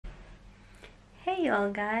Hey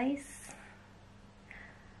all guys,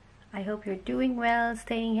 I hope you're doing well,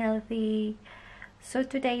 staying healthy. So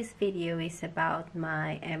today's video is about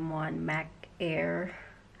my M1 Mac Air.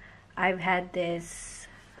 I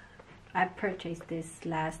purchased this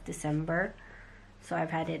last December, so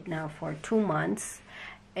I've had it now for 2 months,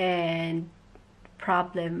 and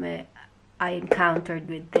problem I encountered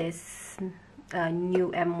with this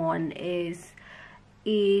new M1 is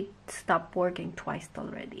it stopped working twice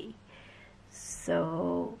already.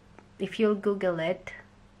 So if you'll Google it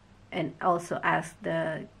and also ask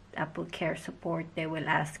the Apple Care support, they will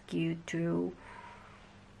ask you to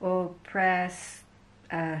press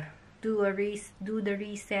do the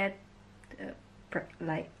reset,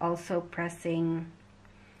 like also pressing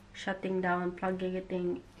shutting down, unplug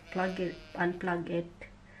it,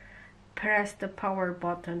 press the power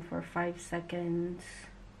button for 5 seconds.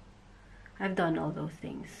 I've done all those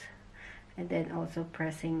things. And then also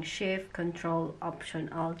pressing shift, control, option,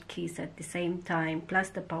 alt keys at the same time, plus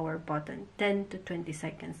the power button, 10 to 20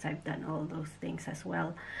 seconds. I've done all those things as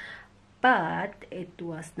well, but it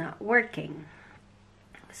was not working,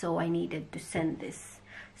 so I needed to send this.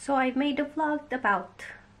 So I made a vlog about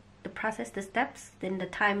the process, the steps, then the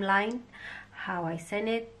timeline, how I send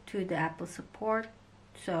it to the Apple support.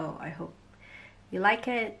 So I hope you like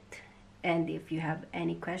it, and if you have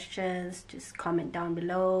any questions, just comment down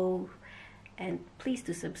below. And please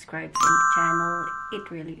do subscribe to the channel.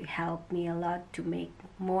 It really helped me a lot to make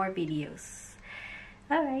more videos.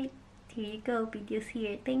 Alright, here you go, videos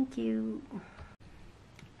here. Thank you.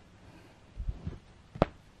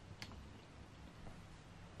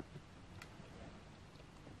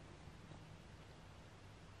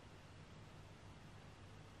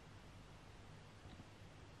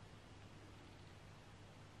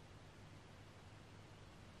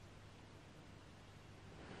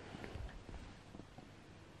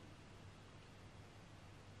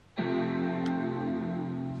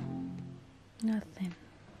 Nothing.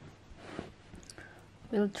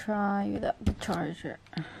 We'll try without the charger.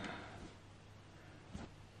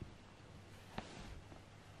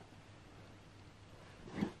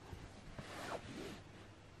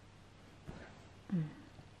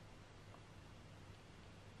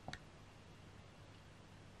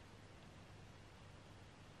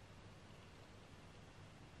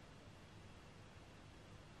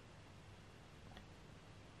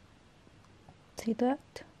 See that?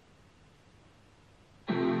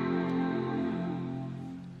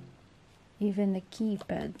 Even the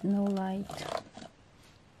keypad, no light.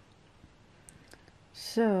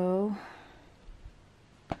 So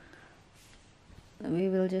we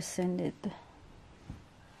will just send it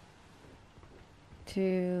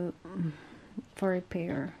for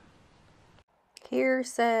repair.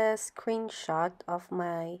 Here's a screenshot of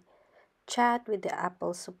my chat with the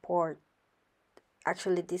Apple support.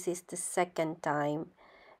 Actually, this is the second time,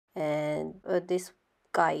 and this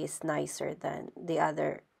guy is nicer than the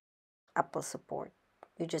other Apple support.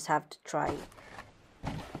 You just have to try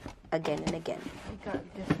again and again. I got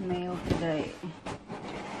this mail today.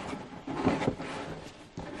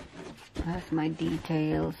 Has my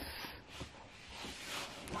details,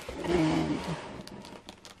 and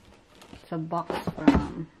it's a box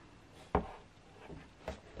from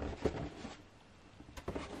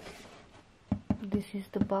this is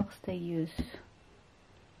the box they use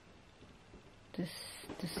to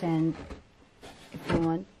send if you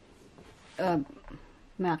want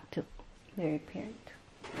Mac to be repaired.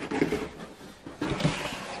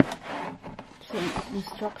 So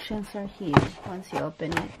instructions are here once you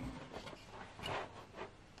open it.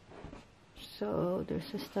 So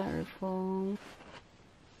there's a styrofoam.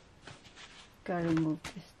 Gotta remove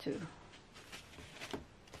this too.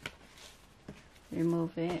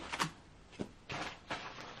 Remove it.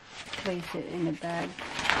 Place it in a bag.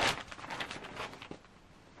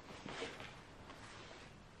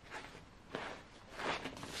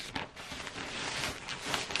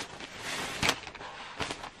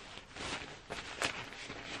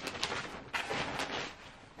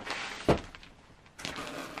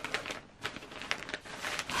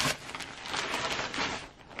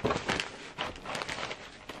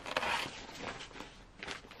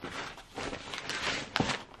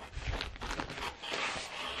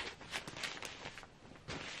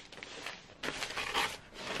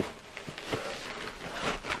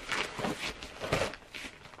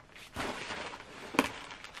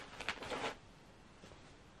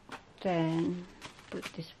 Then put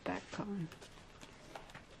this back on.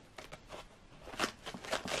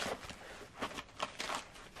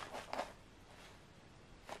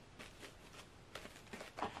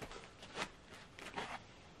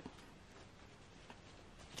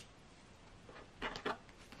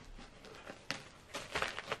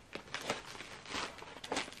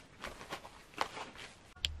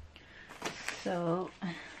 So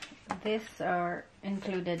these are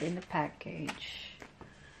included in the package.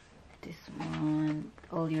 This one,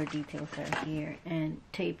 all your details are here, and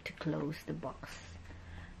tape to close the box.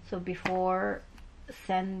 So before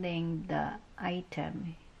sending the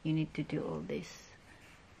item, you need to do all this.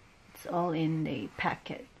 It's all in the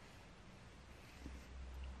packet.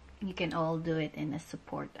 You can all do it in a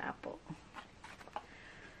support Apple.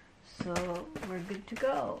 So we're good to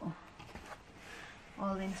go.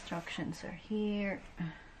 All the instructions are here. You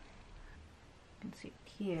can see it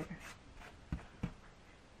here.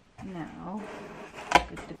 Now,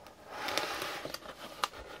 good to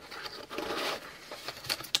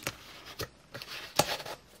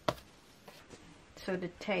so the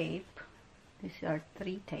tape, these are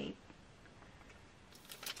 3 tape.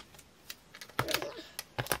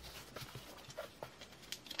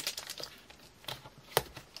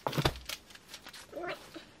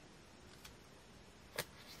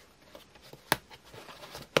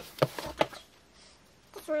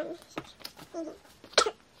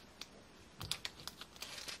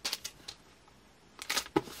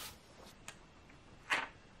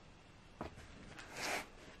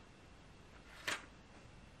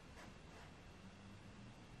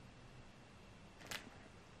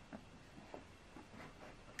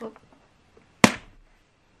 Oh.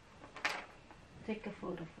 Take a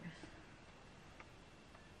photo first.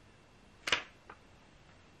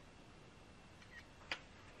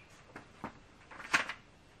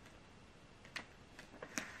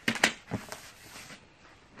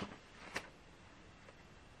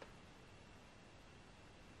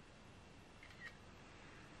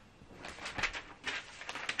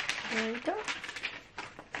 There we go.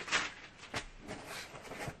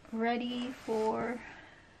 Ready for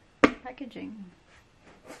packaging.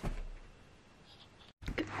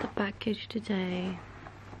 Got the package today.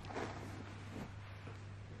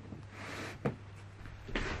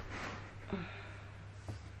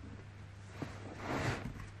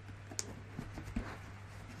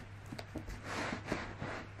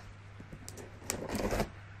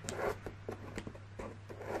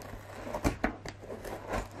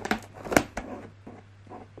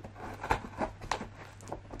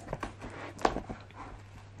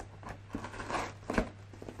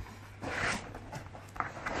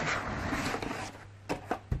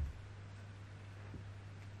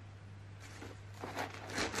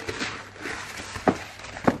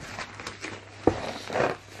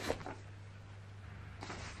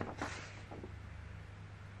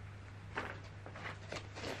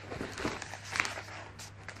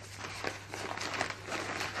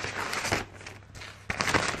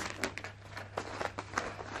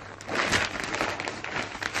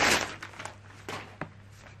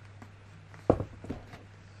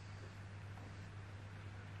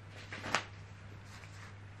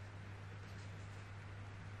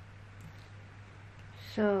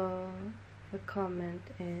 So the comment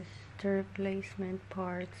is the replacement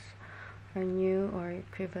parts are new or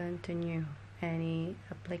equivalent to new. Any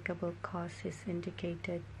applicable cost is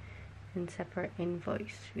indicated in separate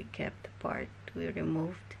invoice. We kept the part we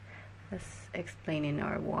removed as explained in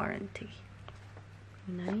our warranty.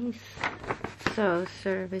 Nice. So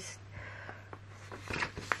service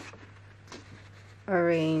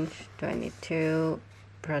arranged 22.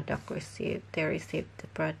 Product received. They received the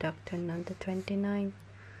product on the 29th.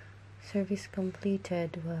 Service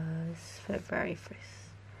completed was February 1st.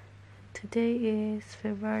 Today is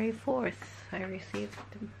February 4th. I received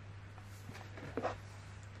them.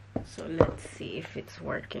 So let's see if it's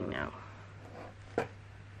working now.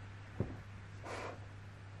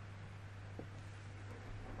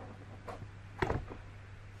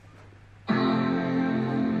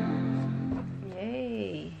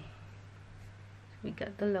 Yay! We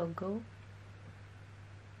got the logo.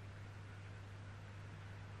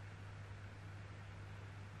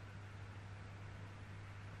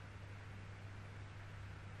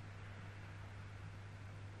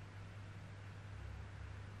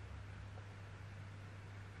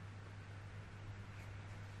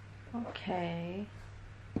 Okay.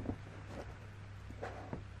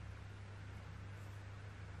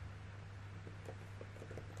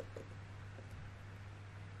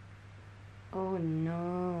 Oh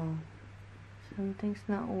no. Something's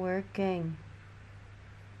not working.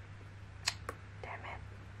 Damn it.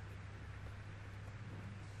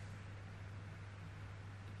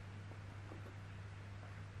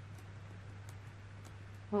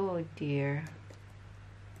 Oh dear.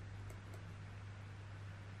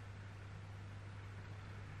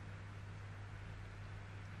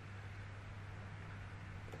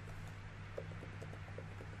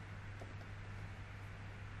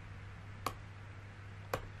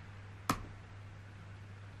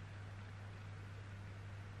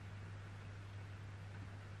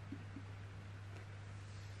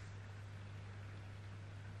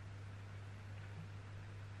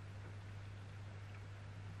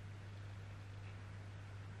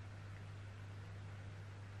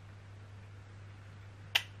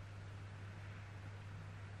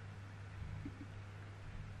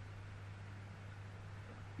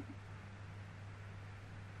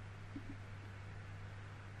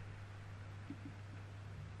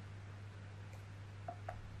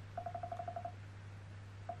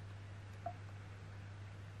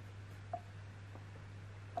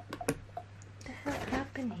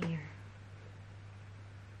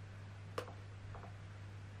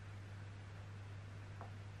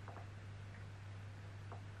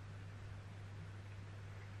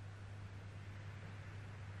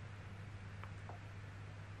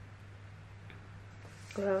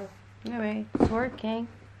 Well, anyway, it's working.